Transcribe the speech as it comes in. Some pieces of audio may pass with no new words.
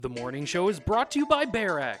The morning show is brought to you by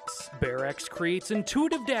BearX. BearX creates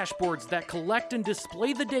intuitive dashboards that collect and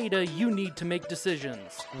display the data you need to make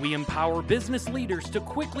decisions. We empower business leaders to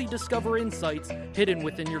quickly discover insights hidden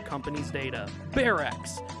within your company's data.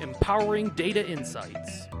 BearX, empowering data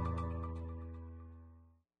insights.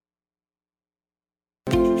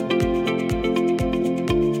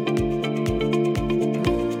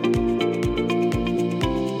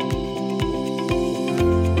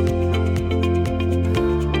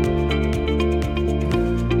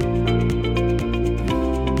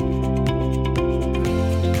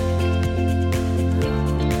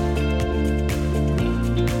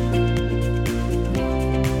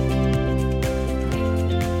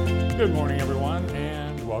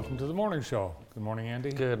 Show. Good morning,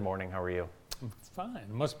 Andy. Good morning. How are you? It's fine. It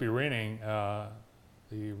must be raining.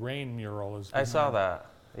 The rain mural is. I saw that.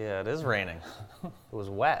 Yeah, it is raining. It was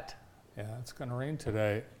wet. Yeah, it's going to rain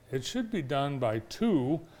today. It should be done by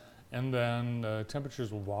 2, and then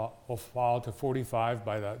temperatures will fall to 45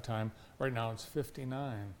 by that time. Right now it's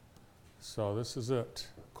 59. So this is it.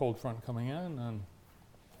 Cold front coming in, and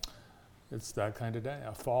it's that kind of day,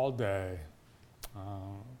 a fall day.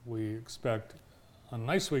 We expect a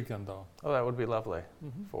nice weekend, though. Oh, that would be lovely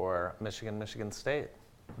for Michigan State.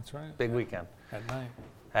 That's right. Big weekend. At night.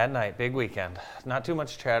 At night, big weekend. Not too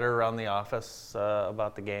much chatter around the office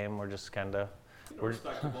about the game. We're just kind of...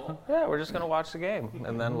 Respectable. Yeah, we're just going to watch the game.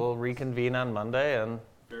 And then we'll reconvene on Monday and...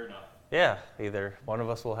 Fair enough. Yeah, either one of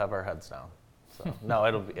us will have our heads down. So, no,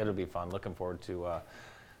 it'll be fun. Looking forward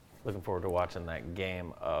to watching that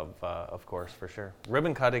game, of course, for sure.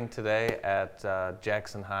 Ribbon cutting today at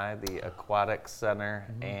Jackson High, the Aquatic Center,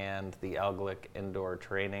 and the Alglick Indoor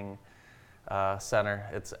Training Center.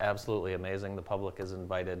 It's absolutely amazing. The public is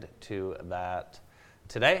invited to that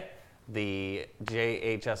today. The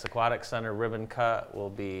JHS Aquatic Center ribbon cut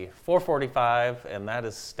will be 4:45, and that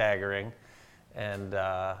is staggering. And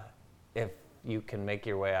if you can make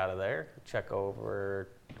your way out of there, check over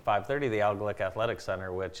 5:30, the Alglick Athletic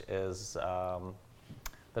Center, which is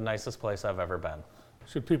the nicest place I've ever been.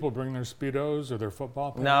 Should people bring their Speedos or their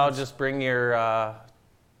football pants? No, just bring your,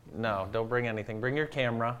 no, don't bring anything. Bring your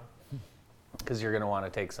camera, because you're going to want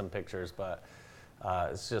to take some pictures, but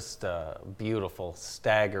it's just a beautiful,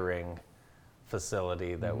 staggering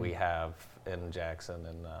facility that we have in Jackson,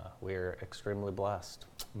 and we're extremely blessed.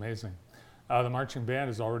 Amazing. The marching band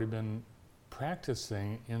has already been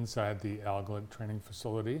practicing inside the Alglick training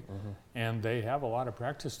facility, and they have a lot of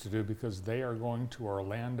practice to do because they are going to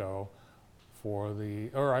Orlando for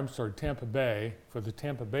Tampa Bay for the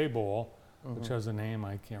Tampa Bay Bowl, which has a name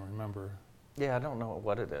I can't remember. Yeah, I don't know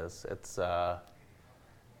what it is. It's the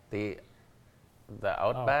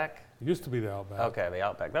Outback. It used to be the Outback. Okay, the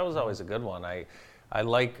Outback. That was always a good one. I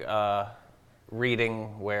like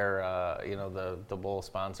reading where the bowl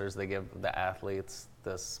sponsors, they give the athletes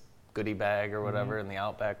this goodie bag or whatever in the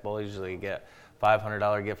Outback Bowl. Usually you get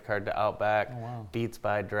 $500 gift card to Outback, Beats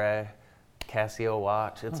by Dre, Casio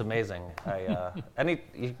watch. It's amazing.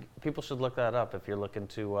 People should look that up if you're looking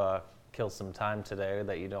to kill some time today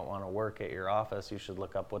that you don't want to work at your office. You should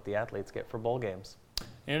look up what the athletes get for bowl games.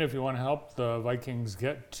 And if you want to help the Vikings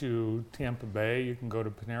get to Tampa Bay, you can go to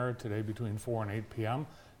Panera today between 4 and 8 p.m.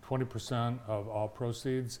 20% of all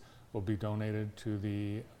proceeds will be donated to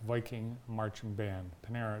the Viking Marching Band.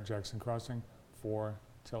 Panera at Jackson Crossing, 4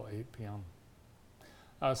 till 8 p.m.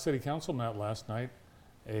 City Council met last night,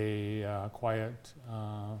 a quiet,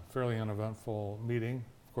 fairly uneventful meeting.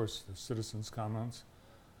 Of course, the citizens' comments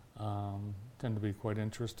tend to be quite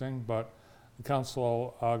interesting, but the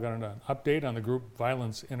council got an update on the group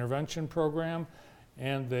violence intervention program,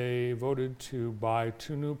 and they voted to buy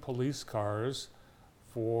 2 new police cars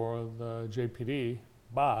for the JPD,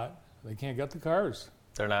 but they can't get the cars.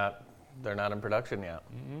 They're not in production yet.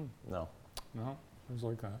 No, there's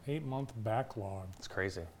like an 8-month backlog. It's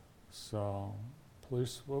crazy. So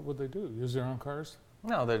police, what would they do? Use their own cars?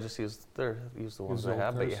 No, they just use the ones they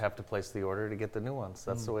have, but you have to place the order to get the new ones.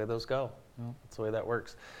 That's the way those go. That's the way that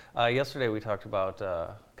works. Yesterday we talked about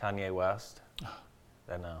Kanye West.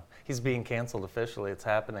 I know. He's being canceled officially. It's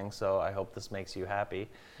happening, so I hope this makes you happy.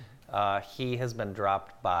 He has been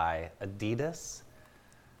dropped by Adidas,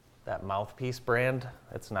 that mouthpiece brand.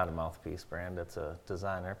 It's not a mouthpiece brand, it's a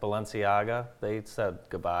designer. Balenciaga, they said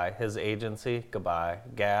goodbye. His agency, goodbye.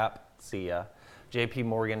 Gap, see ya. JP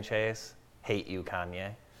Morgan Chase, hate you,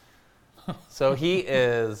 Kanye. So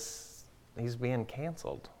he's being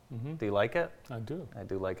canceled. Do you like it? I do. I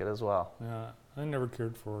do like it as well. Yeah, I never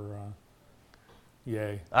cared for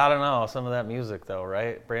Ye. I don't know, some of that music though,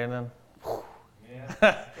 right, Brandon?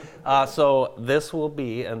 Yeah. So this will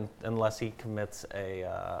be, unless he commits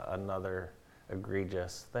another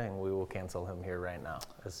egregious thing, we will cancel him here right now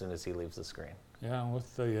as soon as he leaves the screen. Yeah,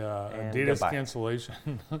 with the And Adidas goodbye.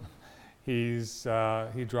 cancellation,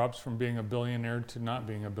 he drops from being a billionaire to not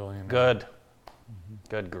being a billionaire. Good.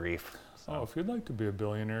 Good grief. So, Oh, if you'd like to be a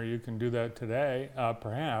billionaire, you can do that today.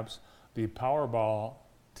 Perhaps the Powerball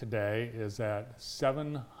today is at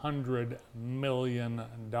 $700 million.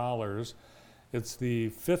 It's the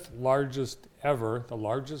fifth largest ever, the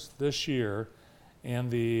largest this year.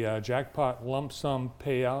 And the jackpot lump sum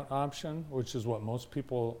payout option, which is what most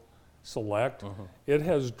people select, it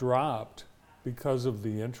has dropped because of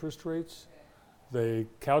the interest rates. They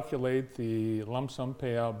calculate the lump sum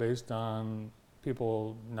payout based on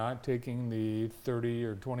people not taking the 30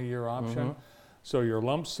 or 20-year option. So your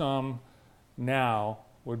lump sum now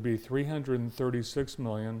would be $336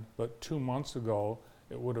 million, but 2 months ago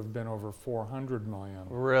it would have been over $400 million.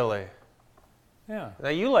 really? Yeah. Now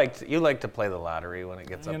you like to play the lottery when it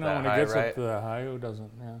gets up You know, that when high, it gets right? up to that high, who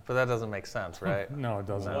doesn't? Yeah. But that doesn't make sense, right? No, it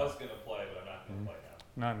doesn't. I was going to play, but I'm not going to play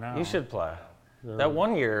now. Not now. You should play. They're- That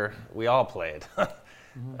one year we all played.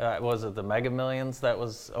 Was it the Mega Millions that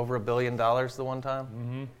was over $1 billion the one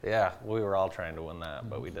time? Yeah, we were all trying to win that,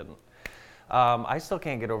 but we didn't. I still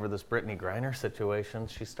can't get over this Brittany Griner situation.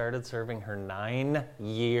 She started serving her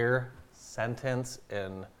 9-year sentence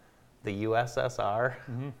in the USSR.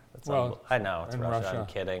 That's Well, I know, it's in Russia. I'm Russia.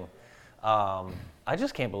 kidding. I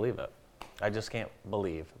just can't believe it. I just can't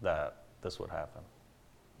believe that this would happen.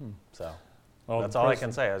 So Well, that's the all I pres-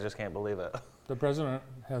 can say. I just can't believe it. The president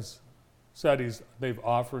has said they've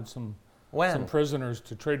offered some When? prisoners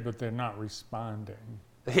to trade, but they're not responding.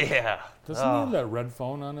 Yeah. Doesn't he have that red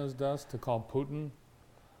phone on his desk to call Putin?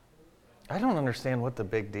 I don't understand what the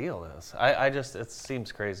big deal is. I just, it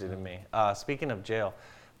seems crazy to me. Speaking of jail,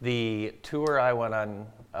 the tour I went on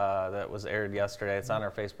that was aired yesterday, it's on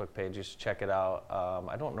our Facebook page. You should check it out.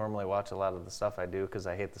 I don't normally watch a lot of the stuff I do because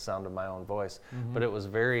I hate the sound of my own voice. But it was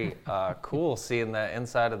very cool seeing that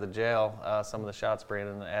inside of the jail, some of the shots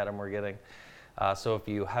Brandon and Adam were getting. So if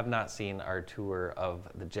you have not seen our tour of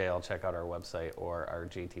the jail, check out our website or our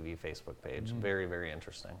GTV Facebook page. Very, very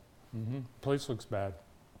interesting. Place looks bad.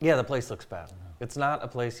 Yeah, the place looks bad. It's not a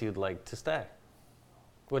place you'd like to stay,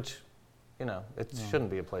 which, you know, it shouldn't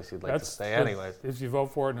be a place you'd like to stay anyways. If you vote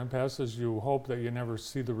for it and it passes, you hope that you never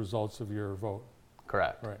see the results of your vote.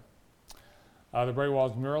 Correct. Right. The Bright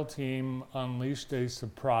Walls mural team unleashed a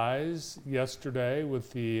surprise yesterday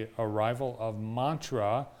with the arrival of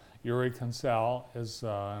Mantra. Yuri Cancel is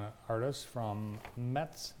an artist from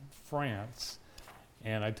Metz, France.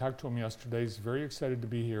 And I talked to him yesterday. He's very excited to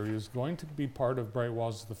be here. He was going to be part of Bright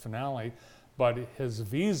Walls, the finale, but his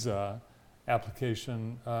visa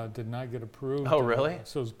application did not get approved. Oh, really?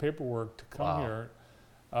 So his paperwork to come Wow. here.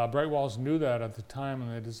 Bright Walls knew that at the time,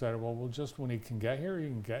 and they decided, well, we'll just, when he can get here, he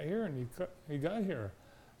can get here, and he got here.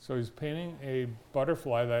 So he's painting a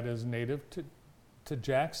butterfly that is native to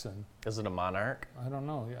Jackson. Is it a monarch? I don't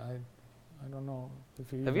know. Yeah, I don't know if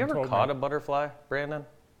he Have you ever caught a butterfly, Brandon?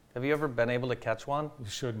 Have you ever been able to catch one? You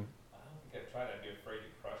shouldn't. I don't think I've tried it. I'd be afraid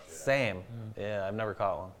to crush it. Same. Yeah, I've never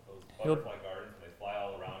caught one. Those butterfly gardens, they fly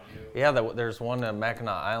all around you. Yeah, there's one in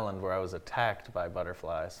Mackinac Island where I was attacked by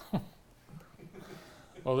butterflies.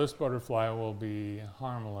 Well, this butterfly will be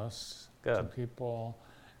harmless to Good. people.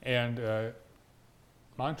 And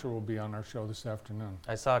Mantra will be on our show this afternoon.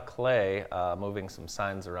 I saw Clay moving some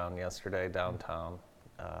signs around yesterday downtown.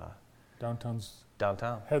 Downtown's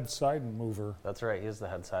Downtown. head side mover. That's right. He's the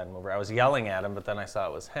head sign mover. I was yelling at him, but then I saw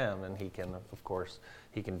it was him, and he can, of course,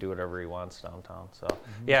 he can do whatever he wants downtown. So,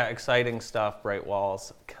 yeah, exciting stuff. Bright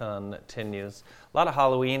Walls continues. A lot of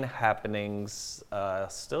Halloween happenings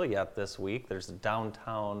still yet this week. There's a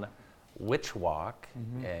downtown witch walk,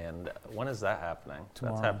 and when is that happening?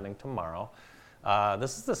 Tomorrow. That's happening tomorrow.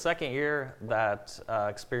 This is the second year that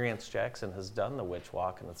Experience Jackson has done the witch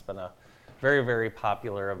walk, and it's been a very, very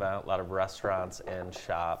popular event. A lot of restaurants and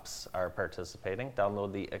shops are participating.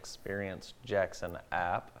 Download the Experience Jackson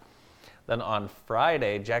app. Then on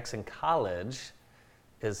Friday, Jackson College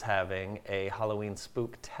is having a Halloween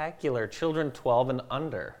spooktacular. Children 12 and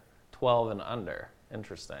under. 12 and under.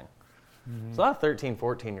 Interesting. There's a lot of 13,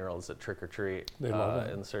 14-year-olds that trick or treat They love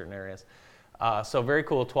it. in certain areas. So very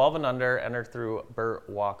cool. 12 and under, enter through Burt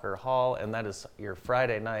Walker Hall, and that is your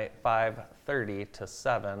Friday night, 5:30 to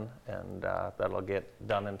 7, and that'll get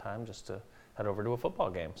done in time just to head over to a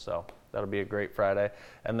football game. So that'll be a great Friday.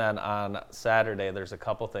 And then on Saturday, there's a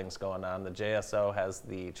couple things going on. The JSO has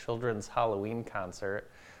the Children's Halloween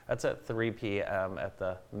concert. That's at 3 p.m. at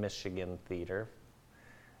the Michigan Theater.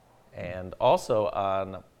 And also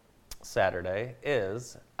on Saturday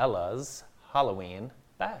is Ella's Halloween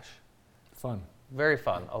Bash. Fun. Very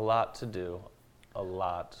fun, a lot to do a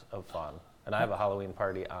lot of fun. And I have a Halloween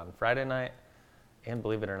party on Friday night, and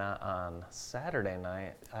believe it or not, on Saturday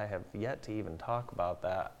night. I have yet to even talk about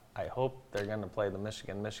that. I hope they're going to play the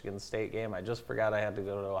Michigan State game. I just forgot I had to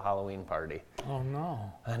go to a Halloween party. Oh,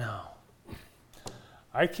 no. I know.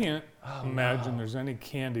 I can't imagine there's any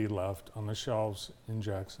candy left on the shelves in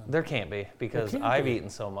Jackson. There can't be, because can't I've be. eaten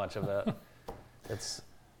so much of it.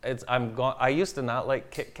 I used to not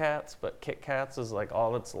like Kit Kats, but Kit Kats is like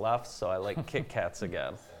all that's left, so I like Kit Kats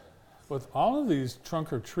again. With all of these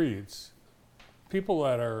trunk or treats, people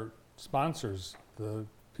that are sponsors, the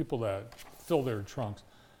people that fill their trunks,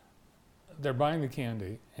 they're buying the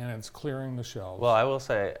candy and it's clearing the shelves. Well, I will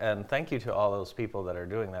say, and thank you to all those people that are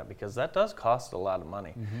doing that, because that does cost a lot of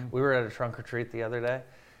money. We were at a trunk or treat the other day,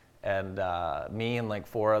 and me and like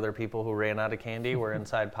 4 other people who ran out of candy were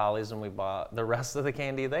inside Polly's, and we bought the rest of the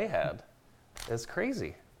candy they had. It's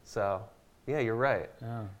crazy. So, yeah, you're right.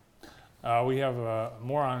 Yeah. We have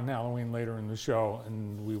more on Halloween later in the show,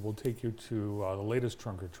 and we will take you to the latest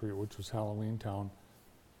trunk or treat, which was Halloween Town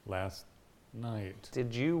last night.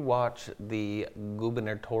 Did you watch the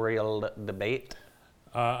gubernatorial debate?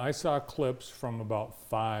 I saw clips from about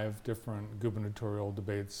 5 different gubernatorial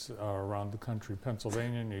debates around the country: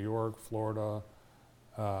 Pennsylvania, New York, Florida,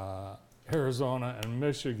 Arizona, and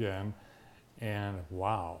Michigan. And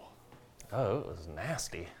wow. Oh, it was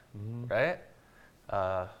nasty, right?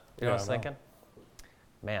 You know what I was thinking?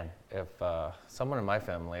 Man, if someone in my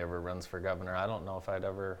family ever runs for governor, I don't know if I'd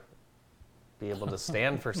ever be able to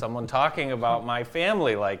stand for someone talking about my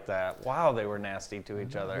family like that. Wow, they were nasty to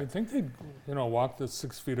each other. I think they'd, walk the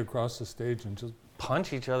 6 feet across the stage and just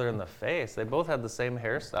punch each other in the face. They both had the same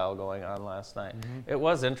hairstyle going on last night. It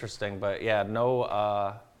was interesting, but yeah,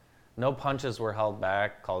 no punches were held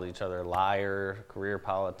back. Called each other liar, career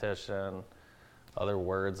politician, other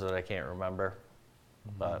words that I can't remember.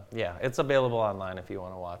 But yeah, it's available online if you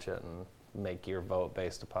want to watch it and make your vote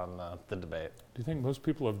based upon the debate. Do you think most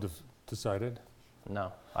people have decided?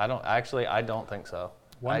 No, I don't. Actually, I don't think so.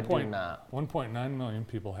 I do not. 1.9 million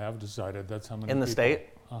people have decided. That's how many In the people, state?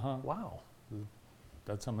 Wow.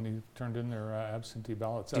 That's how many turned in their absentee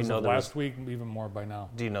ballots. Do you As know of the last week, even more by now.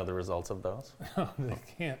 Do you know the results of those? They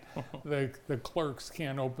can't. The clerks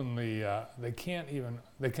can't open the. They can't even.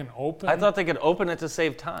 They can open. I thought they could open it to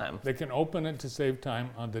save time. They can open it to save time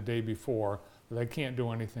on the day before. But they can't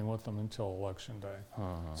do anything with them until Election Day.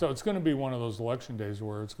 So it's going to be one of those election days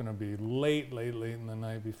where it's going to be late in the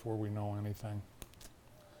night before we know anything.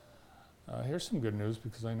 Here's some good news,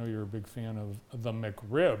 because I know you're a big fan of the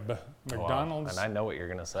McRib. McDonald's. And I know what you're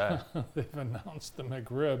going to say. They've announced the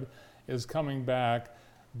McRib is coming back,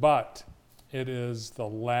 but it is the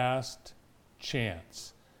last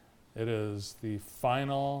chance. It is the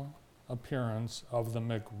final appearance of the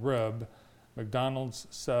McRib. McDonald's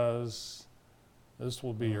says this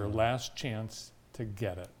will be your last chance to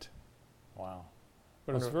get it. Wow.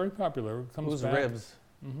 But it's very popular. It comes Whose back. ribs?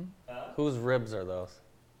 Whose ribs are those?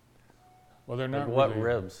 Well, they're not Like what really,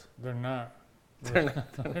 ribs? They're not. They're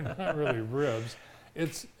not really ribs.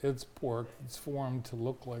 It's pork. It's formed to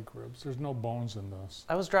look like ribs. There's no bones in this.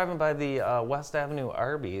 I was driving by the West Avenue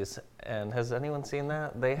Arby's, and has anyone seen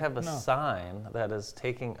that? They have a sign that is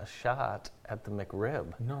taking a shot at the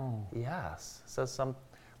McRib. No. Yes. It says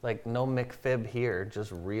like no McFib here,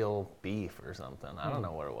 just real beef or something. I don't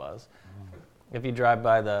know what it was. If you drive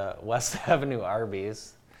by the West Avenue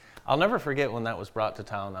Arby's, I'll never forget when that was brought to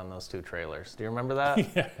town on those 2 trailers. Do you remember that?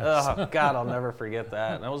 Yes. Oh, God, I'll never forget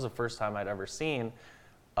that. And that was the first time I'd ever seen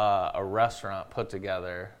a restaurant put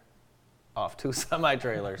together off 2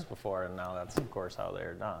 semi-trailers before, and now that's, of course, how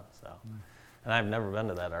they're done. So, and I've never been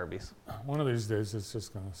to that Arby's. One of these days, it's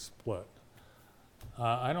just going to split.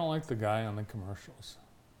 I don't like the guy on the commercials.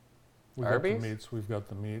 Arby's? We've got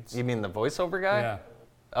the meats. You mean the voiceover guy? Yeah.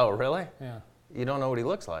 Oh, really? Yeah. You don't know what he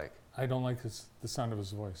looks like? I don't like the sound of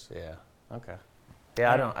his voice. Yeah. Okay.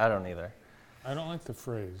 Yeah, I don't either. I don't like the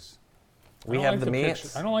phrase. We have the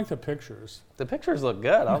meats. I don't like the pictures. The pictures look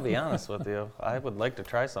good, I'll be honest with you. I would like to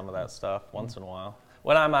try some of that stuff once in a while.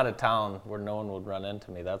 When I'm out of town where no one would run into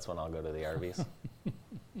me, that's when I'll go to the Arby's.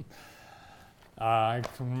 I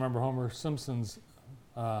can remember Homer Simpson's,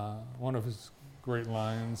 one of his great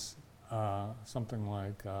lines, something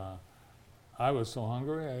like, I was so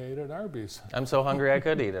hungry I ate at Arby's. I'm so hungry I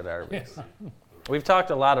could eat at Arby's. Yeah. We've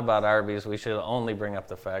talked a lot about Arby's. We should only bring up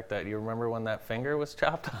the fact that you remember when that finger was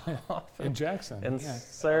chopped off? In Jackson. And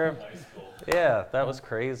served. Yeah, that was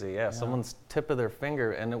crazy. Yeah, someone's tip of their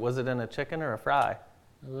finger. And was it in a chicken or a fry?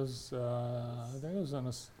 It was, I think it was in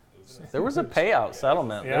a... There was a payout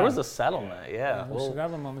settlement. Yeah. There was a settlement, yeah. We should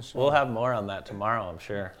have them on the show. We'll have more on that tomorrow, I'm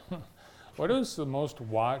sure. What is the most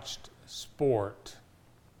watched sport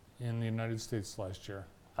in the United States last year?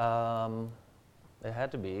 It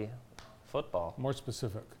had to be football, More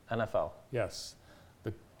specific. NFL. Yes.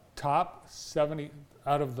 The top 70,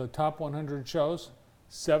 out of the top 100 shows,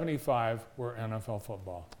 75 were NFL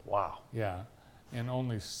football. Wow. Yeah. And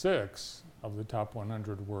only 6 of the top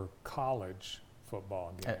 100 were college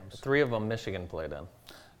football games. 3 of them Michigan played in.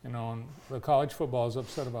 You know, and the college football is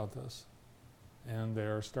upset about this. And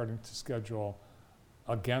they're starting to schedule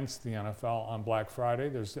against the NFL on Black Friday.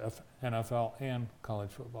 There's NFL and college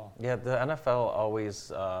football. Yeah, the NFL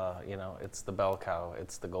always, it's the bell cow.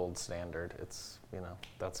 It's the gold standard. It's,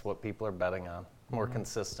 that's what people are betting on. More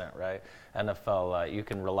consistent, right? NFL, you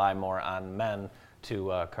can rely more on men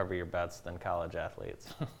to cover your bets than college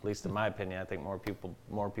athletes. At least in my opinion, I think more people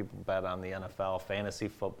bet on the NFL. Fantasy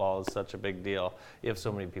football is such a big deal. You have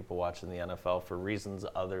so many people watching the NFL for reasons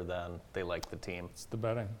other than they like the team. It's the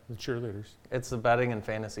betting, the cheerleaders. It's the betting in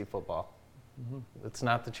fantasy football. It's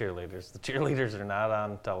not the cheerleaders. The cheerleaders are not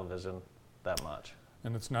on television that much.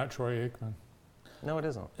 And it's not Troy Aikman. No, it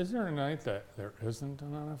isn't. Is there a night that there isn't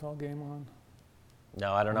an NFL game on?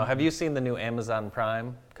 No, I don't know. Have you seen the new Amazon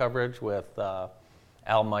Prime coverage with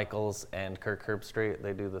Al Michaels and Kirk Herbstreit?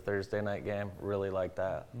 They do the Thursday night game. Really like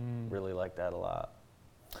that. Really like that a lot.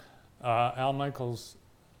 Al Michaels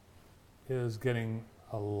is getting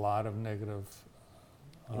a lot of negative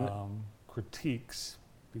critiques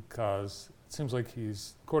because it seems like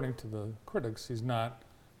he's, according to the critics, he's not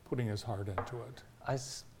putting his heart into it.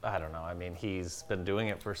 I don't know. I mean, he's been doing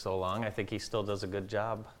it for so long. I think he still does a good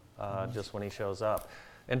job just when he shows up.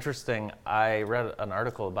 Interesting, I read an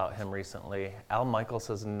article about him recently. Al Michaels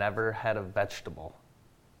has never had a vegetable.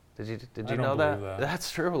 Did you know that?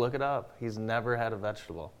 That's true. Look it up. He's never had a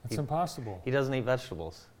vegetable. It's impossible. He doesn't eat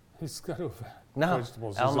vegetables. He's got to No, have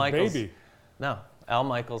vegetables. Al He's Michaels, a baby. No, Al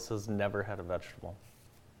Michaels has never had a vegetable.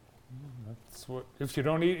 That's what, if you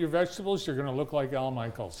don't eat your vegetables, you're going to look like Al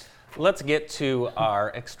Michaels. Let's get to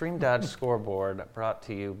our Extreme Dodge scoreboard, brought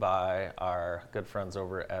to you by our good friends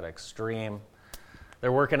over at Extreme.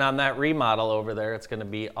 They're working on that remodel over there. It's going to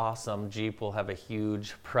be awesome. Jeep will have a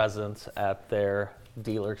huge presence at their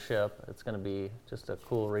dealership. It's going to be just a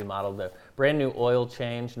cool remodel. The brand new oil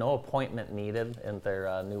change, no appointment needed in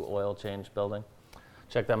their new oil change building.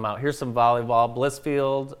 Check them out. Here's some volleyball.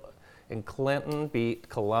 Blissfield and Clinton beat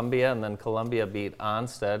Columbia, and then Columbia beat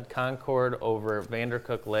Onstead. Concord over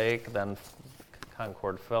Vandercook Lake, then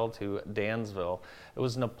Concord fell to Dansville. It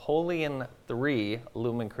was Napoleon 3,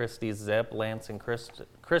 Lumen Christi zip, Lansing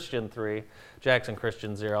Christian 3, Jackson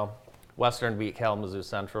Christian 0. Western beat Kalamazoo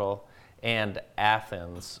Central, and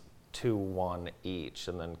Athens 2-1 each.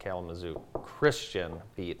 And then Kalamazoo Christian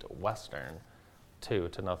beat Western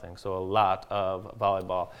 2-0. So a lot of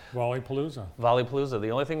volleyball. Volleypalooza. Volleypalooza.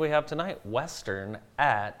 The only thing we have tonight, Western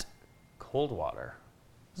at Coldwater.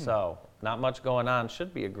 So not much going on.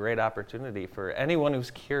 Should be a great opportunity for anyone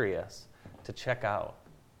who's curious to check out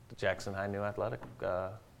the Jackson High New Athletic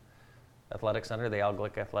Center, the Al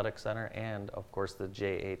Glick Athletic Center, and of course the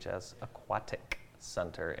JHS Aquatic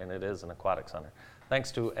Center, and it is an aquatic center.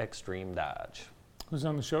 Thanks to Extreme Dodge. Who's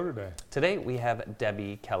on the show today? Today we have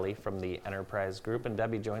Debbie Kelly from the Enterprise Group, and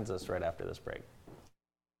Debbie joins us right after this break.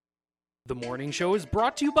 The morning show is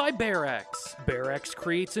brought to you by BearX. BearX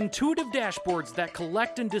creates intuitive dashboards that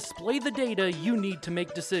collect and display the data you need to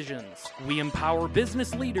make decisions. We empower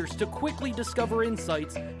business leaders to quickly discover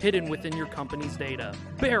insights hidden within your company's data.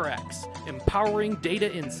 BearX, empowering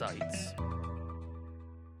data insights.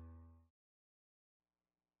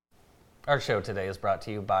 Our show today is brought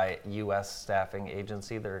to you by U.S. Staffing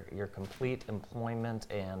Agency. They're your complete employment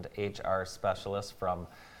and HR specialist. From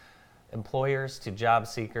employers to job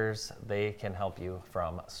seekers, they can help you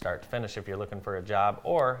from start to finish. If you're looking for a job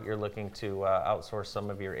or you're looking to outsource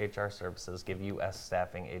some of your HR services, give U.S.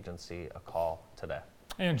 Staffing Agency a call today.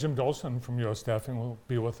 And Jim Dolson from U.S. Staffing will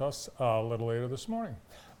be with us a little later this morning.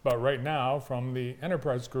 But right now, from the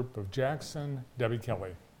Enterprise Group of Jackson, Debbie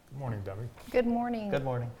Kelly. Good morning, Debbie. Good morning. Good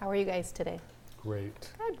morning. How are you guys today?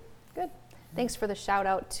 Great. Good. Thanks for the shout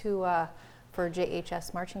out to for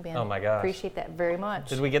JHS Marching Band. Oh my gosh. Appreciate that very much.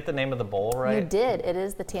 Did we get the name of the bowl right? You did. It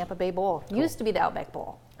is the Tampa Bay Bowl. Cool. Used to be the Outback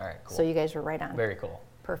Bowl. All right, cool. So you guys were right on. Very cool.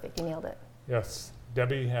 Perfect. You nailed it. Yes.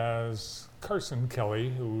 Debbie has Carson Kelly,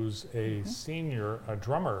 who's a senior, a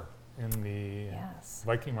drummer in the Yes.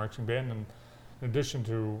 Viking Marching Band. And in addition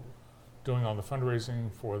to doing all the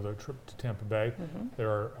fundraising for the trip to Tampa Bay,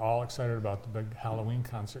 they're all excited about the big Halloween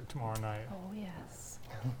concert tomorrow night. Oh, yes.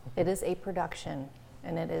 It is a production,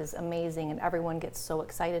 and it is amazing, and everyone gets so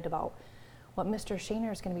excited about what Mr.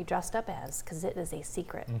 Shaner is going to be dressed up as, because it is a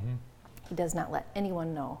secret. He does not let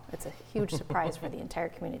anyone know. It's a huge surprise for the entire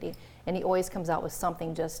community. And he always comes out with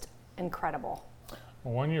something just incredible.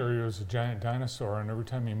 Well, one year he was a giant dinosaur, and every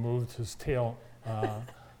time he moved, his tail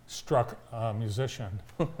struck a musician.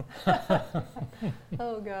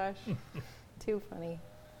 Oh gosh, too funny.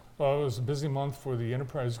 Well, it was a busy month for the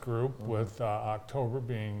Enterprise Group, with October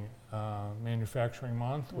being Manufacturing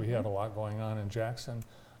Month. We had a lot going on in Jackson.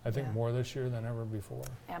 I think more this year than ever before.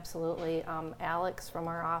 Absolutely. Alex from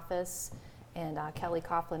our office and Kelly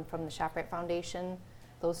Coughlin from the ShopRite Foundation,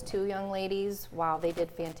 those two young ladies, wow, they did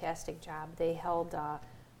a fantastic job. They held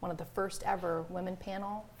one of the first ever women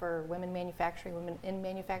panel for women manufacturing, women in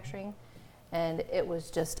manufacturing, and it was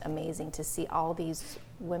just amazing to see all these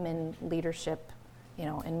women leadership, you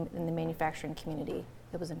know, in the manufacturing community.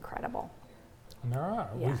 It was incredible. And there are.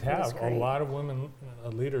 Yeah, we have a great. lot of women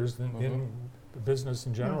leaders in the business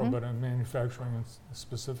in general, but in manufacturing and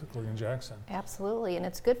specifically in Jackson. Absolutely, and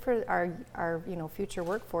it's good for our you know, future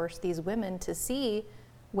workforce, these women, to see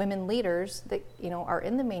women leaders that, you know, are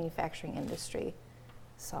in the manufacturing industry.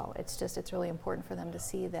 So it's really important for them to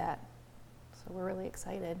see that. So we're really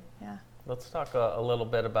excited. Yeah. Let's talk a little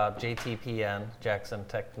bit about JTPN, Jackson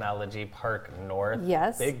Technology Park North.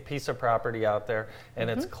 Yes. Big piece of property out there, and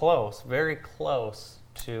it's close, very close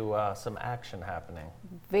to some action happening.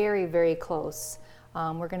 Very, very close.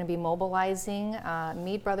 We're going to be mobilizing.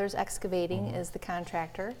 Mead Brothers Excavating is the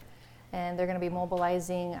contractor, and they're going to be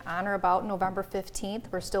mobilizing on or about November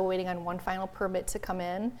 15th. We're still waiting on one final permit to come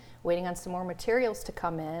in, waiting on some more materials to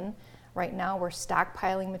come in. Right now we're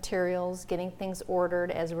stockpiling materials, getting things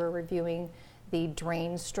ordered as we're reviewing the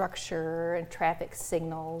drain structure and traffic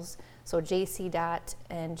signals. So JC Dot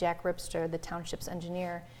and Jack Ripster, the township's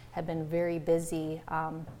engineer, have been very busy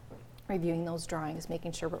reviewing those drawings,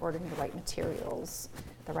 making sure we're ordering the right materials,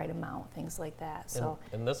 the right amount, things like that. So,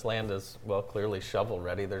 and this land is, well, clearly shovel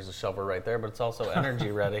ready. There's a shovel right there, but it's also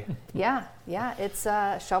energy ready. yeah, it's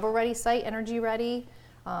a shovel ready site, energy ready.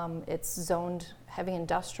 It's zoned heavy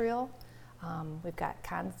industrial. We've got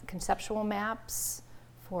conceptual maps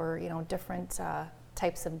for, you know, different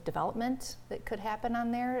types of development that could happen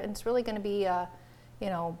on there, and it's really going to be a, you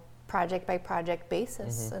know, project by project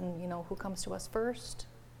basis, and, you know, who comes to us first,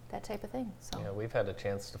 that type of thing. So yeah, we've had a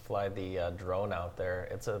chance to fly the drone out there.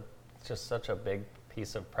 It's just such a big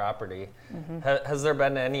piece of property. Has there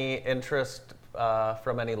been any interest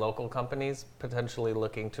from any local companies potentially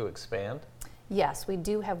looking to expand? Yes, we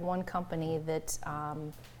do have one company that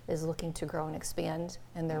is looking to grow and expand,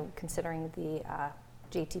 and they're considering the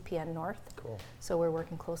JTPN North. Cool. So we're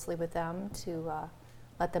working closely with them to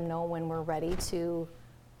let them know when we're ready to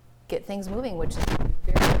get things moving, which is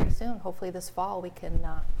very, very soon. Hopefully this fall we can,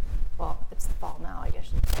 well, it's the fall now, I guess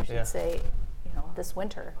I should say, you know, this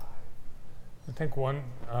winter. I think one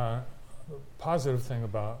positive thing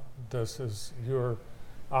about this is your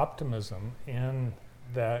optimism in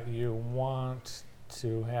that you want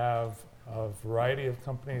to have a variety of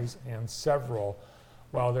companies and several,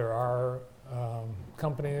 while there are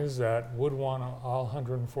companies that would want all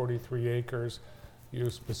 143 acres, you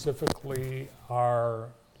specifically are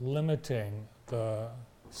limiting the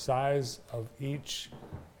size of each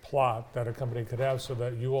plot that a company could have so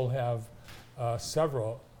that you will have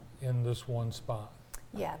several in this one spot.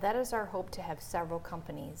 Yeah, that is our hope, to have several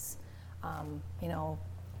companies. You know,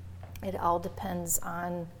 it all depends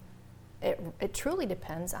on, it truly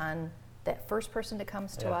depends on that first person that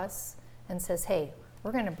comes to us and says, hey,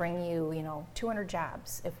 we're going to bring you, you know, 200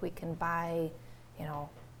 jobs if we can buy, you know,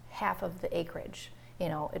 half of the acreage. You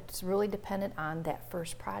know, it's really dependent on that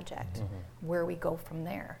first project, where we go from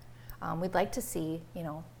there. We'd like to see, you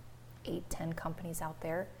know, 8-10 companies out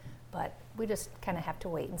there, but we just kind of have to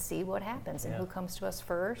wait and see what happens and who comes to us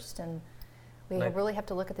first. And we really have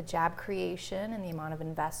to look at the job creation and the amount of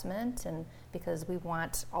investment, and because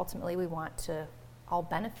ultimately we want to all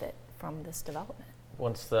benefit from this development.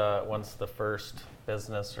 Once the first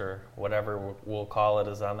business or whatever we'll call it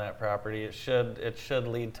is on that property, it should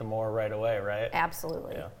lead to more right away, right?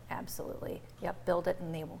 Absolutely, absolutely. Yep, build it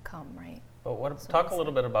and they will come, right? But talk a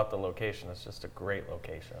little bit about the location. It's just a great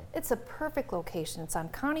location. It's a perfect location. It's on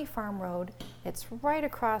County Farm Road. It's right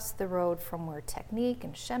across the road from where Technique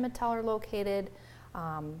and Chemetall are located.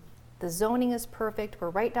 The zoning is perfect. We're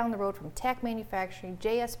right down the road from TAC Manufacturing,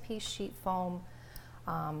 JSP Sheet Foam.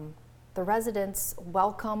 The residents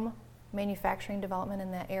welcome manufacturing development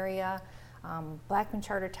in that area. Blackman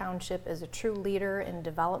Charter Township is a true leader in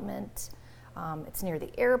development. It's near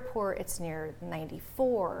the airport. It's near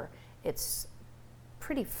 94. It's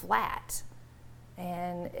pretty flat,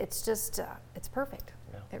 and it's just, it's perfect.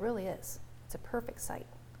 Yeah. It really is. It's a perfect site.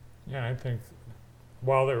 Yeah, I think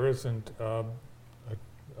while there isn't a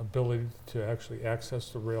ability to actually access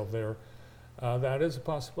the rail there, that is a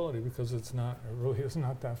possibility because it really is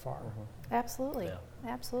not that far. Absolutely, Yeah.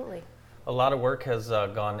 absolutely. A lot of work has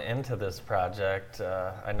gone into this project.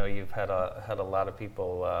 I know you've had a lot of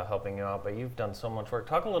people helping you out, but you've done so much work.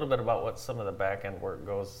 Talk a little bit about what some of the back end work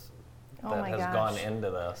Oh my has gosh. gone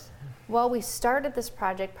into this. Well, we started this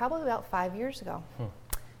project probably about 5 years ago.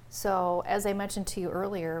 So as I mentioned to you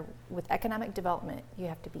earlier, with economic development, you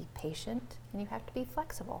have to be patient and you have to be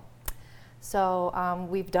flexible. So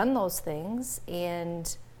we've done those things,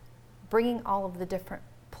 and bringing all of the different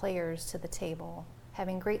players to the table,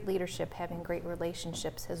 having great leadership, having great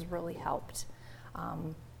relationships has really helped.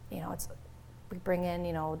 We bring in,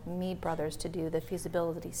 Mead Brothers to do the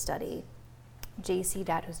feasibility study, JC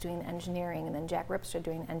Dot, who's doing the engineering, and then Jack Ripster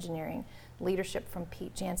doing engineering, leadership from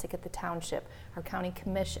Pete Jancic at the township, our county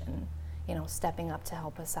commission, stepping up to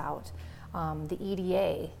help us out. The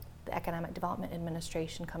EDA, the Economic Development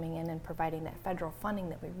Administration, coming in and providing that federal funding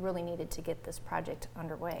that we really needed to get this project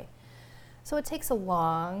underway. So it takes a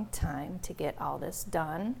long time to get all this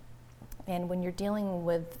done. And when you're dealing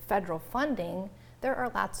with federal funding, there are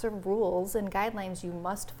lots of rules and guidelines you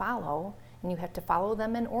must follow, and you have to follow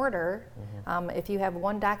them in order. If you have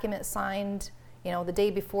one document signed, the day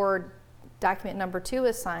before document number 2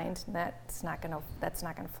 is signed, that's not gonna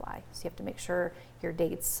fly. So you have to make sure your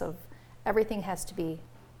dates of everything has to be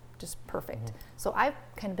just perfect. So I've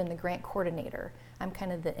kind of been the grant coordinator. I'm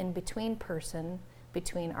kind of the in-between person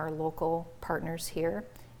between our local partners here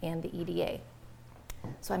and the EDA.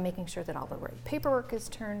 So I'm making sure that all the right paperwork is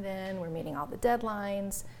turned in, we're meeting all the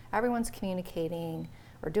deadlines, everyone's communicating,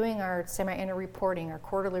 we're doing our semi-annual reporting, our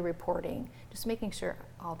quarterly reporting, just making sure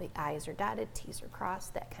all the I's are dotted, T's are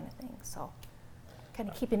crossed, that kind of thing. So kind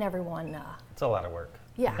of keeping everyone, It's a lot of work.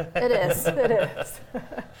 yeah, it is, it is.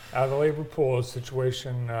 The labor pool is a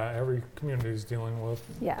situation every community is dealing with.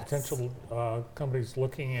 Yes. Potential companies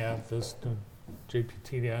looking at this new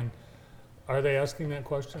JPTDN, are they asking that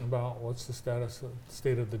question about what's the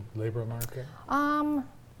state of the labor market?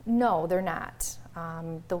 No, they're not.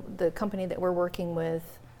 The company that we're working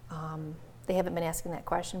with, they haven't been asking that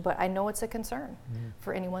question, but I know it's a concern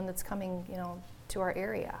for anyone that's coming, to our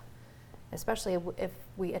area, especially if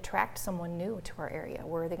we attract someone new to our area.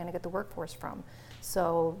 Where are they going to get the workforce from?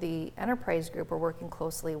 So the enterprise group, we're working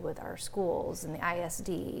closely with our schools and the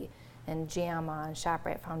ISD and JAMA and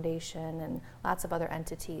ShopRite Foundation and lots of other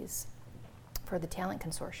entities for the Talent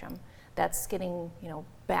Consortium. That's getting,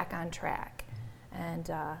 back on track.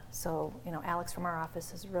 And so, Alex from our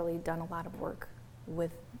office has really done a lot of work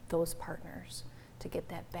with those partners to get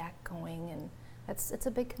that back going, and it's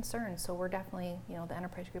a big concern. So we're definitely, the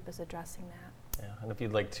enterprise group is addressing that. Yeah, and if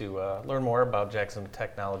you'd like to learn more about Jackson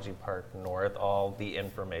Technology Park North, all the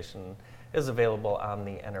information is available on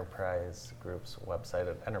the Enterprise Group's website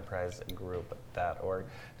at enterprisegroup.org.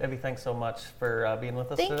 Debbie, thanks so much for being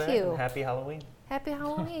with us today. Thank you. And happy Halloween. Happy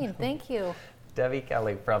Halloween. Thank you. Debbie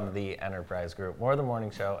Kelly from the Enterprise Group. More of the morning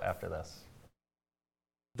show after this.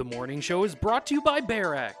 The morning show is brought to you by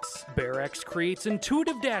BearX. BearX creates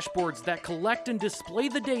intuitive dashboards that collect and display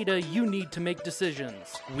the data you need to make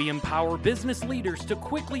decisions. We empower business leaders to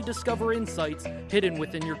quickly discover insights hidden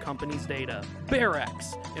within your company's data.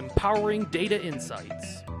 BearX, empowering data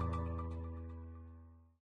insights.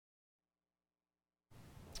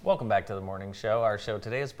 Welcome back to the morning show. Our show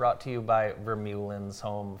today is brought to you by Vermeulen's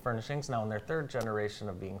Home Furnishings, now in their 3rd generation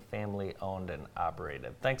of being family owned and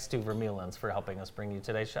operated. Thanks to Vermeulen's for helping us bring you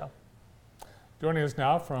today's show. Joining us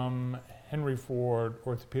now from Henry Ford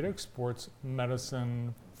Orthopedic Sports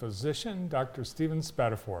Medicine physician, Dr. Steven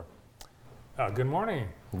Spatafor. Good morning.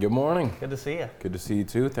 Good morning. Good to see you. Good to see you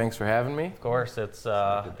too. Thanks for having me. Of course, it's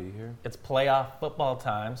Good to be here. it's playoff football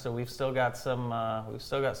time, so we've still got some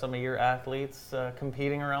of your athletes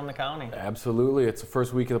competing around the county. Absolutely. It's the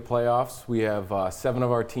first week of the playoffs. We have 7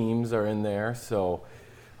 of our teams are in there. So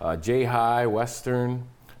Jay High, Western,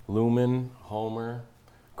 Lumen, Homer,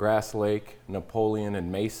 Grass Lake, Napoleon,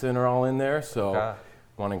 and Mason are all in there. So Okay.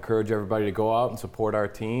 want to encourage everybody to go out and support our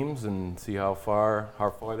teams and see how far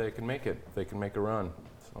they can make it, if they can make a run.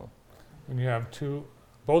 So When you have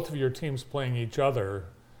both of your teams playing each other,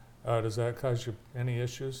 does that cause you any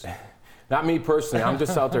issues? not me personally. I'm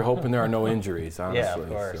just out there hoping there are no injuries, honestly. Yeah, of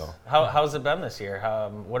course. So. How's it been this year?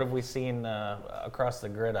 What have we seen across the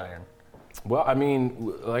gridiron? Well, I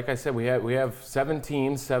mean, like I said, we have 7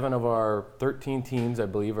 teams. 7 of our 13 teams, I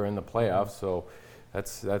believe, are in the playoffs. So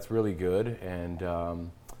that's really good. And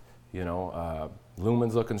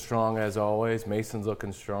Lumen's looking strong as always. Mason's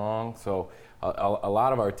looking strong. So a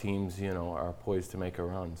lot of our teams, are poised to make a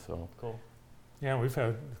run. So Cool. Yeah, we've had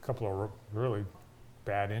a couple of really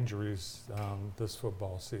bad injuries this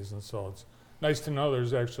football season. So it's nice to know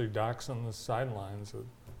there's actually docs on the sidelines at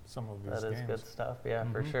some of these games. That is good stuff, yeah,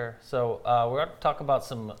 for sure. So we're going to talk about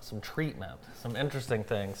some treatment, some interesting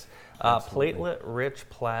things. Platelet-rich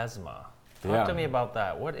plasma. Talk to me about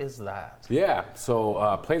that. What is that? Yeah, so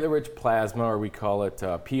platelet-rich plasma, or we call it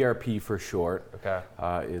PRP for short,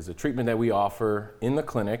 is a treatment that we offer in the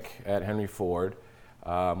clinic at Henry Ford,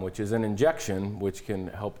 which is an injection which can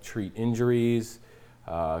help treat injuries,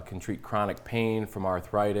 can treat chronic pain from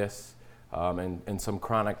arthritis, and some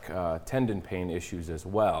chronic tendon pain issues as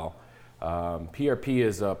well. PRP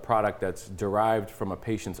is a product that's derived from a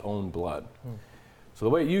patient's own blood. So the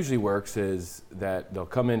way it usually works is that they'll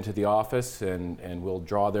come into the office and we'll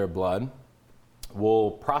draw their blood.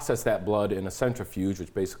 We'll process that blood in a centrifuge,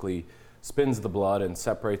 which basically spins the blood and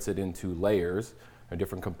separates it into layers or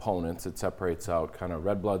different components. It separates out kind of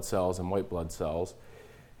red blood cells and white blood cells.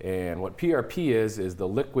 And what PRP is the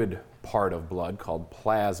liquid part of blood called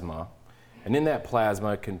plasma. And in that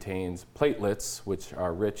plasma it contains platelets, which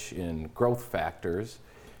are rich in growth factors.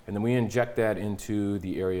 And then we inject that into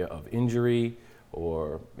the area of injury,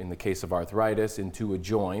 or in the case of arthritis, into a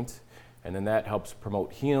joint. And then that helps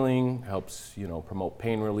promote healing, helps promote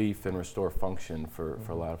pain relief and restore function for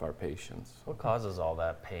a lot of our patients. What causes all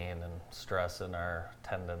that pain and stress in our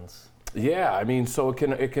tendons? Yeah, I mean, so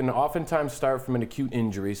it can oftentimes start from an acute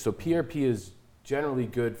injury. So PRP is generally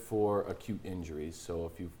good for acute injuries.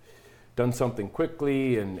 So if you've done something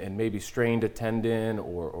quickly and maybe strained a tendon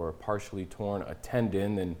or partially torn a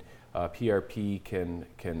tendon, then PRP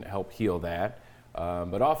can help heal that.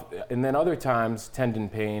 And then other times tendon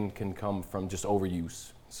pain can come from just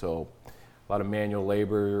overuse. So a lot of manual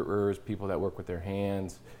laborers, people that work with their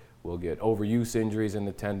hands, will get overuse injuries in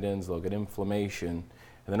the tendons, they'll get inflammation.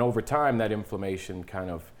 And then over time that inflammation kind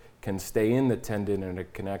of can stay in the tendon and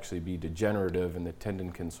it can actually be degenerative and the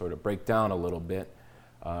tendon can sort of break down a little bit.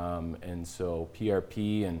 And so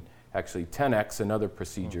PRP and actually Tenex, another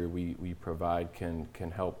procedure we provide, can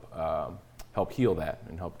help heal that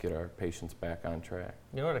and help get our patients back on track.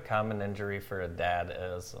 You know what a common injury for a dad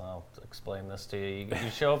is? I'll explain this to you. You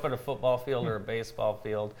show up at a football field or a baseball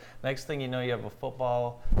field. Next thing you know, you have a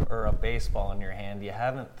football or a baseball in your hand. You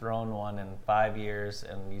haven't thrown one in 5 years,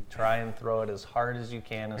 and you try and throw it as hard as you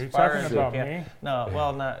can, as far as you can. Are you talking about me? No,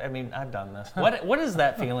 well, not. I mean, I've done this. What is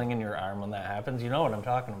that feeling in your arm when that happens? You know what I'm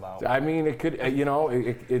talking about. I mean, it could.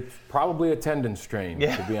 It's probably a tendon strain,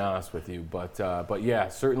 to be honest with you. But yeah,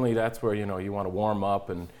 certainly that's where you want to warm up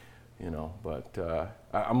and. But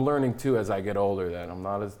I'm learning too as I get older that I'm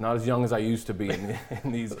not as young as I used to be, and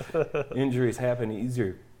these injuries happen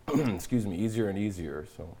easier. Easier and easier.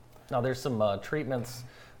 So now there's some treatments.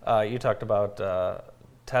 You talked about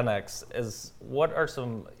Tenex. What are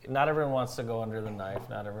some? Not everyone wants to go under the knife.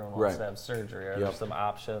 Not everyone wants to have surgery. Are there some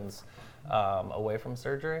options away from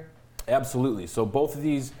surgery? Absolutely. So both of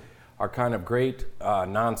these are kind of great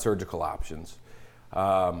non-surgical options.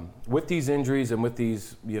 With these injuries and with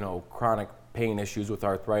these, chronic pain issues with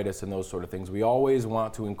arthritis and those sort of things, we always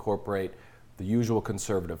want to incorporate the usual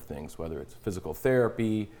conservative things, whether it's physical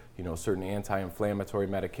therapy, certain anti-inflammatory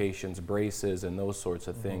medications, braces, and those sorts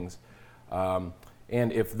of things. And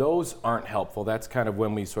if those aren't helpful, that's kind of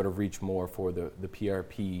when we sort of reach more for the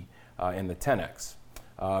PRP and the Tenex.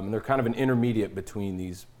 And they're kind of an intermediate between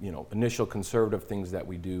these, initial conservative things that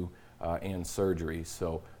we do and surgery.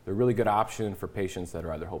 So they're a really good option for patients that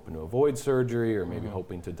are either hoping to avoid surgery or maybe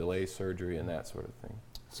hoping to delay surgery and that sort of thing.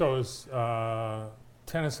 So is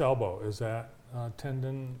tennis elbow, is that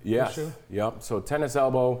tendon issue? Yep. So tennis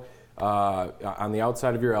elbow on the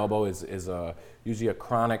outside of your elbow is usually a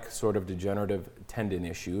chronic sort of degenerative tendon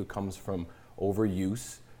issue. It comes from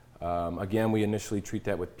overuse. Again, we initially treat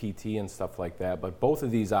that with PT and stuff like that, but both of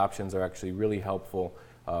these options are actually really helpful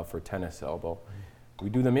for tennis elbow. We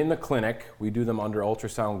do them in the clinic. We do them under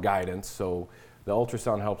ultrasound guidance. So the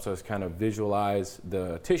ultrasound helps us kind of visualize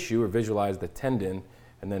the tissue or visualize the tendon.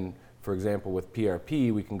 And then, for example, with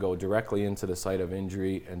PRP, we can go directly into the site of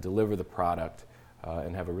injury and deliver the product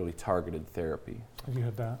and have a really targeted therapy. Have you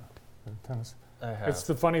had that? Tennis? I have. It's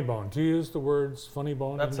the funny bone. Do you use the words funny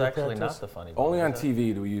bone? That's actually not the funny bone. Only on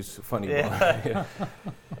TV do we use funny bone.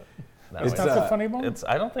 No, it's not the funny bone?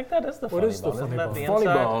 I don't think that is the funny bone. What is the funny bone? The funny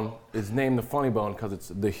bone is named the funny bone because it's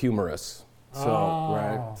the humerus. So,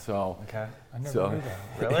 right? So, okay. I never knew that.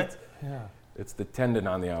 Really? Yeah. It's the tendon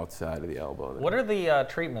on the outside of the elbow. What are the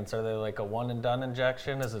treatments? Are they like a one and done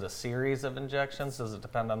injection? Is it a series of injections? Does it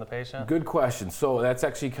depend on the patient? Good question. So that's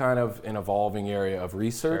actually kind of an evolving area of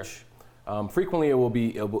research. Sure. Frequently it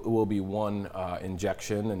will be one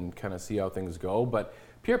injection and kind of see how things go. But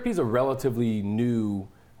PRP is a relatively new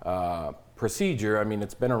procedure. I mean,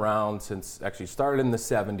 it's been around since, actually started in the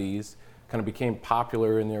 70s, kind of became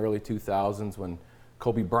popular in the early 2000s when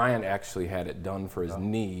Kobe Bryant actually had it done for his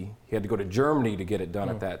knee. He had to go to Germany to get it done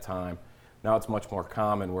at that time. Now it's much more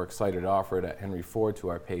common. We're excited to offer it at Henry Ford to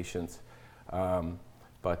our patients.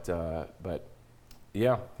 But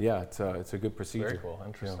yeah, it's a good procedure. Very cool,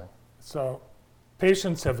 interesting. Yeah. So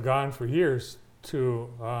patients have gone for years to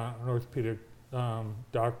an orthopedic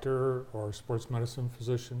doctor or sports medicine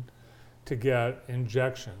physician to get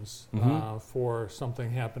injections for something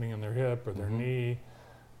happening in their hip or their knee.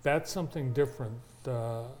 That's something different.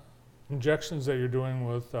 The injections that you're doing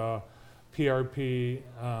with PRP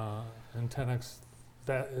and Tenex,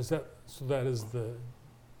 that is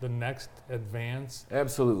the next advance?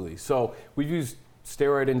 Absolutely. So we've used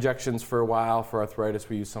steroid injections for a while. For arthritis,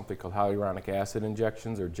 we use something called hyaluronic acid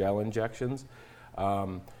injections or gel injections.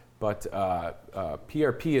 But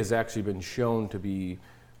PRP has actually been shown to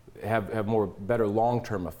have better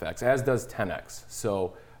long-term effects, as does Tenex.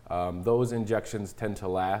 So those injections tend to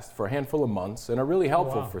last for a handful of months and are really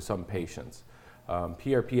helpful for some patients.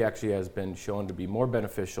 PRP actually has been shown to be more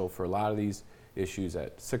beneficial for a lot of these issues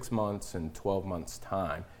at 6 months and 12 months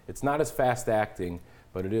time. It's not as fast acting,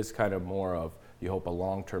 but it is kind of more of, you hope, a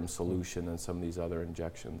long-term solution than some of these other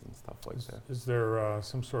injections and stuff like that. Is there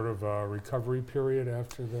some sort of recovery period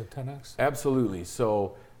after the Tenex? Absolutely.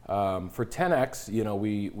 So for Tenex,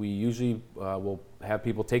 we usually will have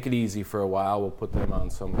people take it easy for a while. We'll put them on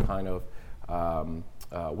some kind of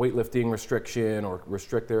weightlifting restriction or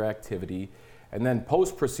restrict their activity. And then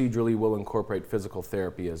post-procedurally, we'll incorporate physical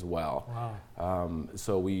therapy as well. Wow.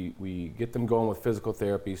 So we get them going with physical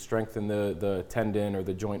therapy, strengthen the tendon or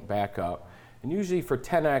the joint back up. And usually for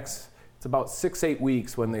Tenex, it's about 6-8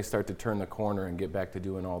 weeks when they start to turn the corner and get back to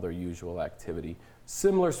doing all their usual activity.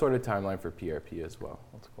 Similar sort of timeline for PRP as well.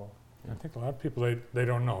 That's cool. I think a lot of people, they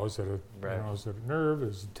don't know. Is it is it a nerve?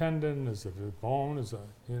 Is it a tendon? Is it a bone?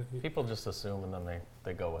 People just assume and then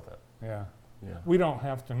they go with it. Yeah. Yeah. We don't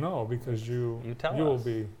have to know because you will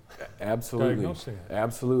be diagnosing it.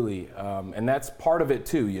 Absolutely. And that's part of it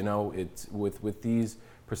too. It's with these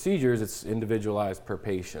procedures, it's individualized per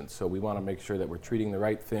patient. So we want to make sure that we're treating the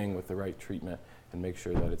right thing with the right treatment and make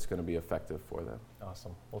sure that it's going to be effective for them.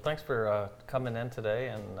 Awesome. Well, thanks for coming in today,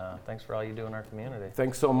 and thanks for all you do in our community.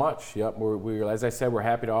 Thanks so much. Yep, we're as I said, we're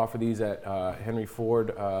happy to offer these at Henry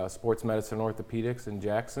Ford Sports Medicine Orthopedics in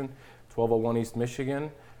Jackson, 1201 East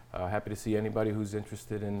Michigan. Happy to see anybody who's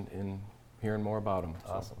interested in hearing more about them.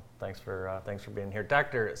 Awesome. Thanks for being here.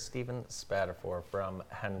 Dr. Stephen Spatafor from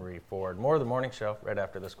Henry Ford. More of The Morning Show right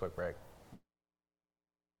after this quick break.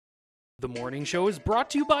 The Morning Show is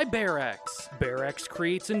brought to you by BearX. BearX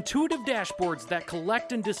creates intuitive dashboards that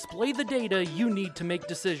collect and display the data you need to make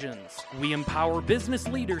decisions. We empower business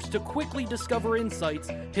leaders to quickly discover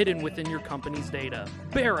insights hidden within your company's data.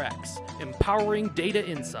 BearX, empowering data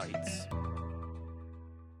insights.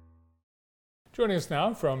 Joining us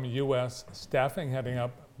now from U.S. Staffing, heading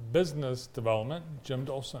up business development, Jim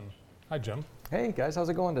Dolson. Hi, Jim. Hey guys, how's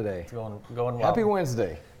it going today? It's going well. Happy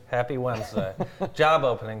Wednesday. Happy Wednesday. Job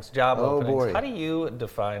openings. Oh, boy. How do you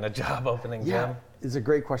define a job opening, Jim? It's a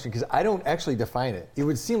great question because I don't actually define it. It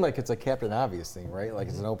would seem like it's a Captain Obvious thing, right? Like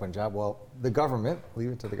it's an open job. Well, the government,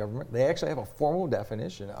 leave it to the government, they actually have a formal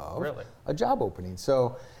definition of a job opening.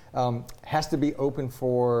 So has to be open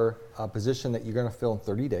for a position that you're going to fill in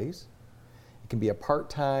 30 days. It can be a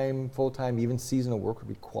part-time, full-time, even seasonal work would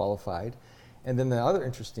be qualified. And then the other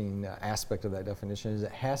interesting aspect of that definition is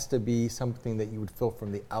it has to be something that you would fill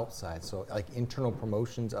from the outside. So like internal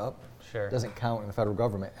promotions up doesn't count in the federal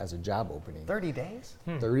government as a job opening. 30 days?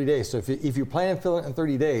 30 days. So if you plan to fill it in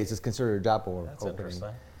 30 days, it's considered a job opening. That's interesting.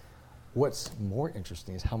 What's more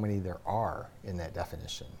interesting is how many there are in that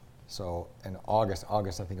definition. So in August, I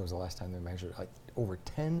think it was the last time they measured, like over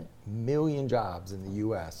 10 million jobs in the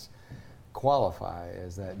U.S. qualify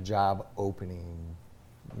as that job opening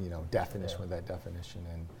definition with that definition.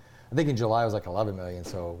 And I think in July it was like 11 million,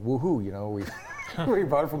 so woohoo, we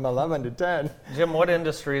brought it from 11 to 10. Jim, what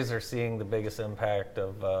industries are seeing the biggest impact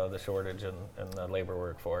of the shortage in the labor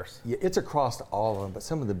workforce? Yeah, it's across all of them, but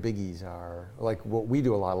some of the biggies are, like what we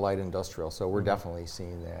do a lot of light industrial, so we're definitely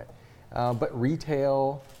seeing that. But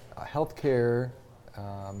retail, healthcare,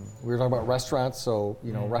 we were talking about restaurants, so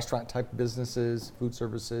restaurant type businesses, food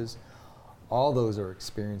services, all those are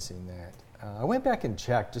experiencing that. I went back and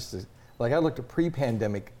checked I looked at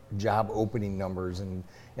pre-pandemic job opening numbers and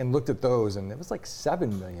looked at those, and it was like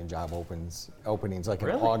 7 million job openings like in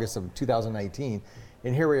August of 2019.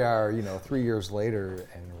 And here we are, 3 years later,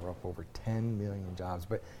 and we're up over 10 million jobs.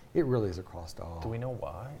 But it really is across all. Do we know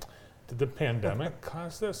why? Did the pandemic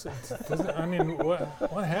cause this? I mean,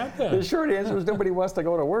 what happened? The short answer is nobody wants to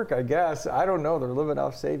go to work, I guess. I don't know. They're living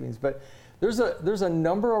off savings. But there's a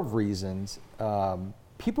number of reasons.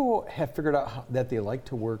 People have figured out that they like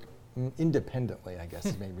to work independently, I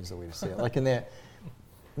guess maybe is the way to say it. Like in that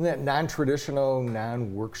non-traditional,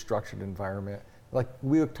 non-work structured environment. Like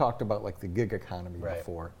we talked about like the gig economy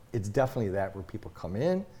before. It's definitely that where people come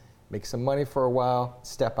in, make some money for a while,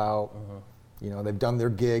 step out. You know, they've done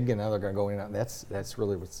their gig and now they're going to go in and out. That's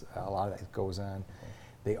really what's a lot of that goes on.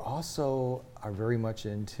 They also are very much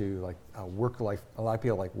into like work-life. A lot of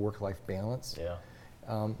people like work-life balance. Yeah.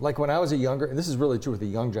 Like when I was and this is really true with the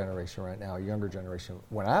young generation right now, younger generation.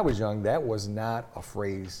 When I was young, that was not a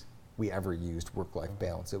phrase we ever used, work-life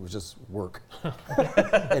balance. It was just work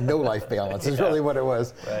and no life balance is really what it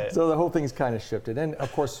was. Right. So the whole thing's kind of shifted. And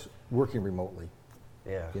of course, working remotely,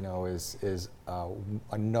 Yeah. you know, is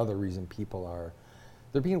another reason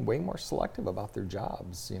they're being way more selective about their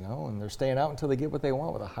jobs, you know, and they're staying out until they get what they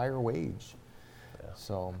want with a higher wage. Yeah.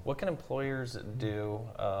 So what can employers do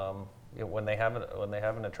when they have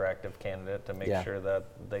an attractive candidate to make sure that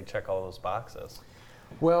they check all those boxes?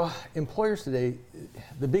 Well, employers today,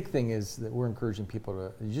 the big thing is that we're encouraging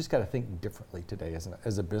people you just got to think differently today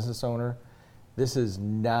as a business owner. This is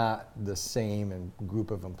not the same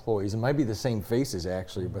group of employees. It might be the same faces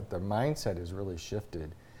actually, but the mindset has really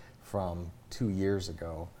shifted from 2 years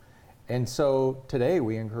ago. And so today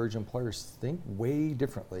we encourage employers to think way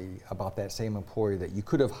differently about that same employee that you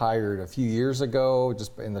could have hired a few years ago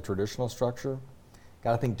just in the traditional structure.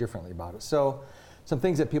 Got to think differently about it. So some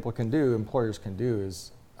things that employers can do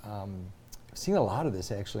is, I've seen a lot of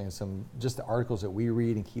this actually in just the articles that we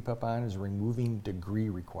read and keep up on is removing degree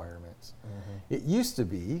requirements. It used to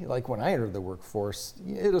be, like when I entered the workforce,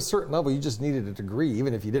 at a certain level you just needed a degree,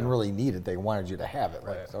 even if you didn't really need it, they wanted you to have it.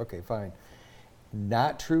 Like, okay, fine.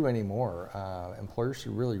 Not true anymore. Employers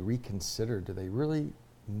should really reconsider, do they really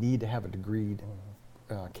need to have a degreed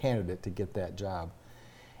candidate to get that job?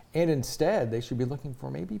 And instead, they should be looking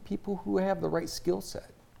for maybe people who have the right skill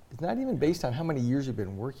set. It's not even based on how many years you've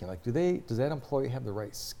been working. Like, does that employee have the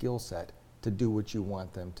right skill set to do what you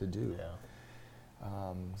want them to do?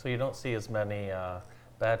 Yeah. So you don't see as many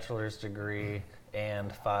bachelor's degree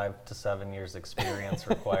and 5 to 7 years experience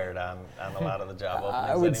required on a lot of the job openings.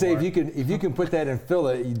 I would say anymore. if you can put that and fill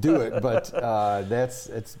it, you do it. But that's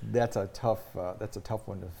a tough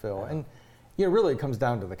one to fill. And really it comes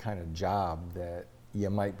down to the kind of job that you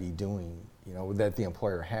might be doing, that the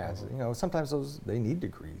employer has. Sometimes they need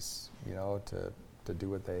degrees, to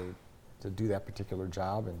do that particular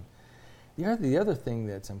job. And the other thing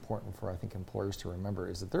that's important for I think employers to remember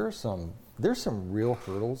is that there's some real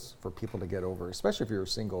hurdles for people to get over, especially if you're a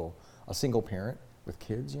single parent with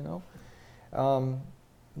kids. If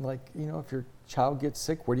your child gets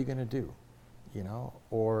sick, what are you going to do?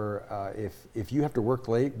 Or if you have to work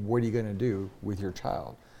late, what are you going to do with your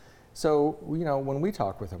child? So, when we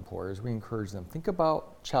talk with employers, we encourage them, think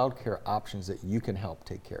about childcare options that you can help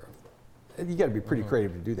take care of. You got to be pretty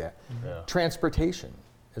creative to do that. Yeah. Transportation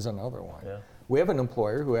is another one. Yeah. We have an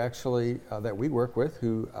employer who actually, that we work with,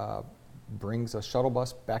 who brings a shuttle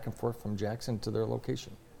bus back and forth from Jackson to their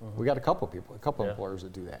location. We got a couple employers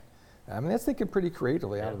that do that. I mean, that's thinking pretty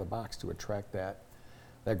creatively out of the box to attract that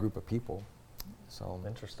group of people. So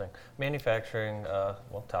interesting. Manufacturing,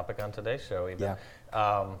 topic on today's show even.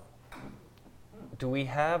 Yeah. Do we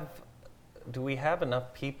have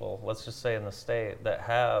enough people, let's just say in the state, that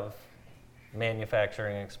have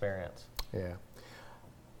manufacturing experience? Yeah.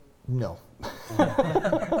 No.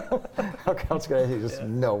 How else can I say just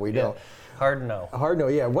no, we don't. Hard no. Hard no,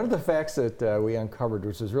 yeah. One of the facts that we uncovered,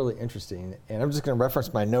 which was really interesting, and I'm just going to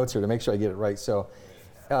reference my notes here to make sure I get it right. So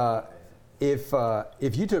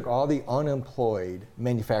if you took all the unemployed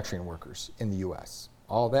manufacturing workers in the U.S.,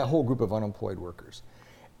 all that whole group of unemployed workers,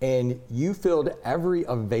 and you filled every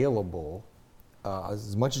available,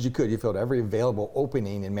 as much as you could, you filled every available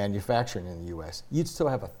opening in manufacturing in the U.S., you'd still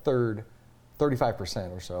have a third,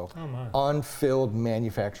 35% or so, unfilled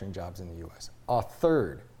manufacturing jobs in the U.S. A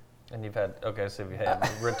third. And you've had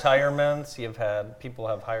retirements, people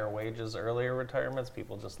have higher wages, earlier retirements,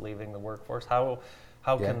 people just leaving the workforce. How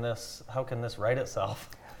can this right itself?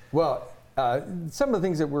 Well, some of the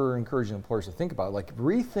things that we're encouraging employers to think about, like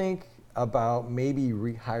rethink about maybe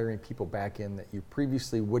rehiring people back in that you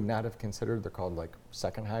previously would not have considered. They're called like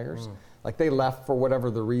second hires. Like they left for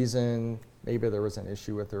whatever the reason, maybe there was an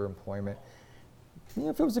issue with their employment.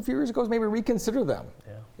 If it was a few years ago, maybe reconsider them,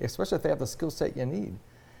 especially if they have the skill set you need.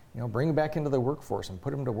 Bring them back into the workforce and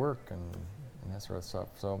put them to work and that sort of stuff.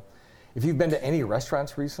 So if you've been to any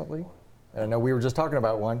restaurants recently, and I know we were just talking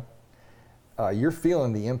about one, you're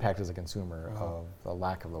feeling the impact as a consumer of the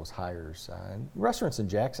lack of those hires. And restaurants in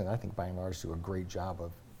Jackson, I think by and large, do a great job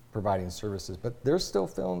of providing services, but they're still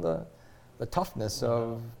feeling the toughness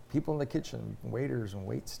of people in the kitchen, waiters and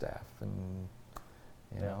wait staff, and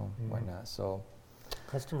whatnot. So,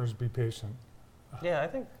 customers, be patient. Yeah, I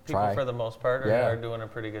think people Try. for the most part are doing a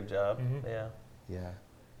pretty good job. Yeah.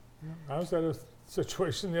 I was at a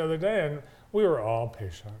situation the other day, and we were all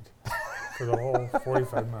patient for the whole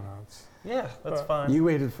 45 minutes. Yeah, that's fine. You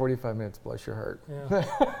waited 45 minutes, bless your heart. Yeah.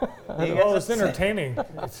 Well, it's entertaining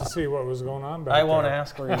to see what was going on back I there. won't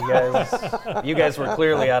ask where you guys were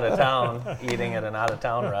clearly out of town eating at an out of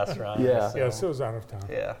town restaurant. Yeah. So. Yes, it was out of town.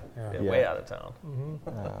 Yeah, Yeah. way out of town.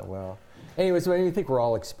 Well, anyways, I think we're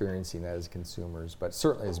all experiencing that as consumers, but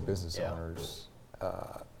certainly as business owners,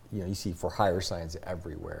 you see for hire signs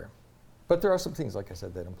everywhere. But there are some things, like I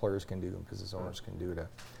said, that employers can do and business owners can do to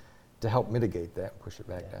help mitigate that and push it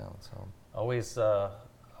back down. So Always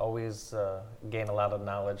gain a lot of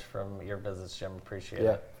knowledge from your visits, Jim. Appreciate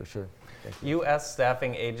yeah, it. for sure. Thank you. U.S.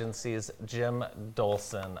 Staffing Agency's Jim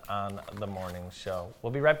Dolson on The Morning Show.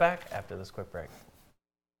 We'll be right back after this quick break.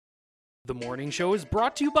 The Morning Show is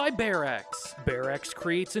brought to you by BearX. BearX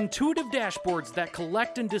creates intuitive dashboards that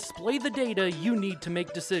collect and display the data you need to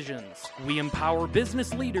make decisions. We empower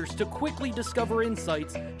business leaders to quickly discover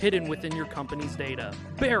insights hidden within your company's data.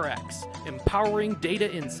 BearX, empowering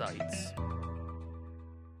data insights.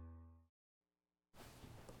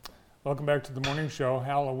 Welcome back to the Morning Show.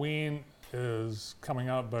 Halloween is coming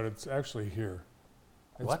up, but it's actually here.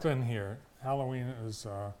 It's been here. Halloween is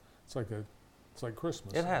it's like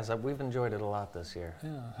Christmas. It has. We've enjoyed it a lot this year.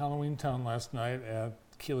 Yeah, Halloween Town last night at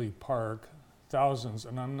Keeley Park. Thousands,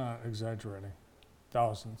 and I'm not exaggerating,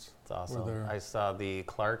 thousands. It's awesome. were there. I saw the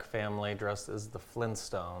Clark family dressed as the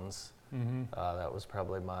Flintstones. Mm-hmm. That was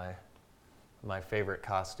probably my favorite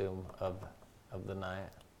costume of the night.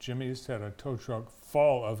 Jimmy's had a tow truck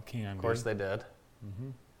full of candy. Of course they did. Mm-hmm.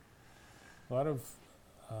 A lot of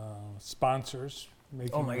sponsors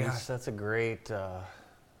making. Oh my these. gosh, that's a great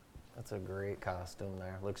costume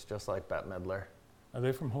there. Looks just like Bette Midler. Are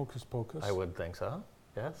they from Hocus Pocus? I would think so.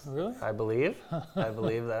 Yes. Really? I believe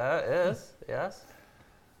that is. Yes.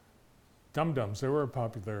 Dum Dums, they were a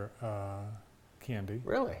popular candy.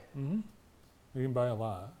 Really? Mm-hmm. You can buy a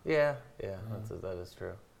lot. Yeah. That is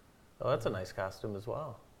true. Oh, that's a nice costume as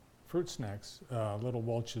well. Fruit snacks, Little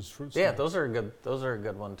Welch's fruit Yeah, snacks. those are good. Those are a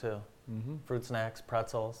good one too. Mm-hmm. Fruit snacks,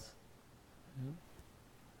 pretzels.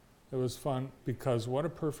 It was fun because what a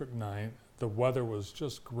perfect night. The weather was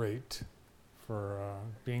just great for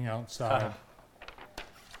being outside.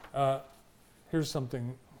 Here's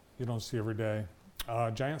something you don't see every day. A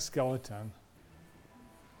giant skeleton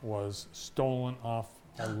was stolen off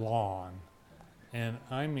a lawn. And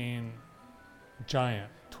I mean giant,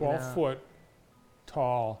 12-foot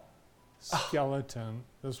tall skeleton.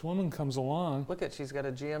 This woman comes along. Look at, she's got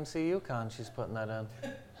a GMC Yukon. She's putting that in.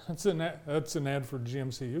 That's an ad for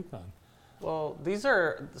GMC Yukon. Well, these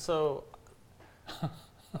are so.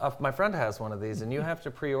 My friend has one of these, and you have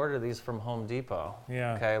to pre-order these from Home Depot.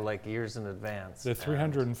 Yeah. Okay, like years in advance. They're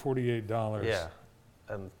 $348. Yeah,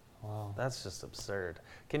 and wow, that's just absurd.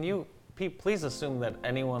 Can you please assume that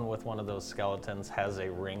anyone with one of those skeletons has a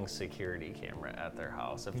Ring security camera at their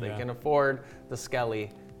house? If they can afford the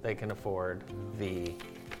Skelly, they can afford the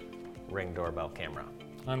Ring doorbell camera.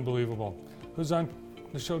 Unbelievable. Who's on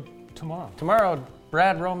the show tomorrow? Tomorrow,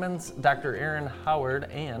 Brad Romans, Dr. Aaron Howard,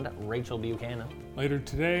 and Rachel Buchanan. Later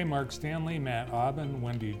today, Mark Stanley, Matt Aubin,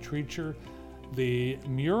 Wendy Treacher, the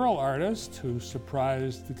mural artist who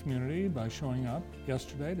surprised the community by showing up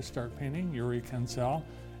yesterday to start painting, Yuri Kensel,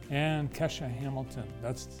 and Kesha Hamilton.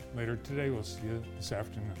 That's later today. We'll see you this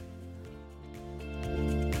afternoon.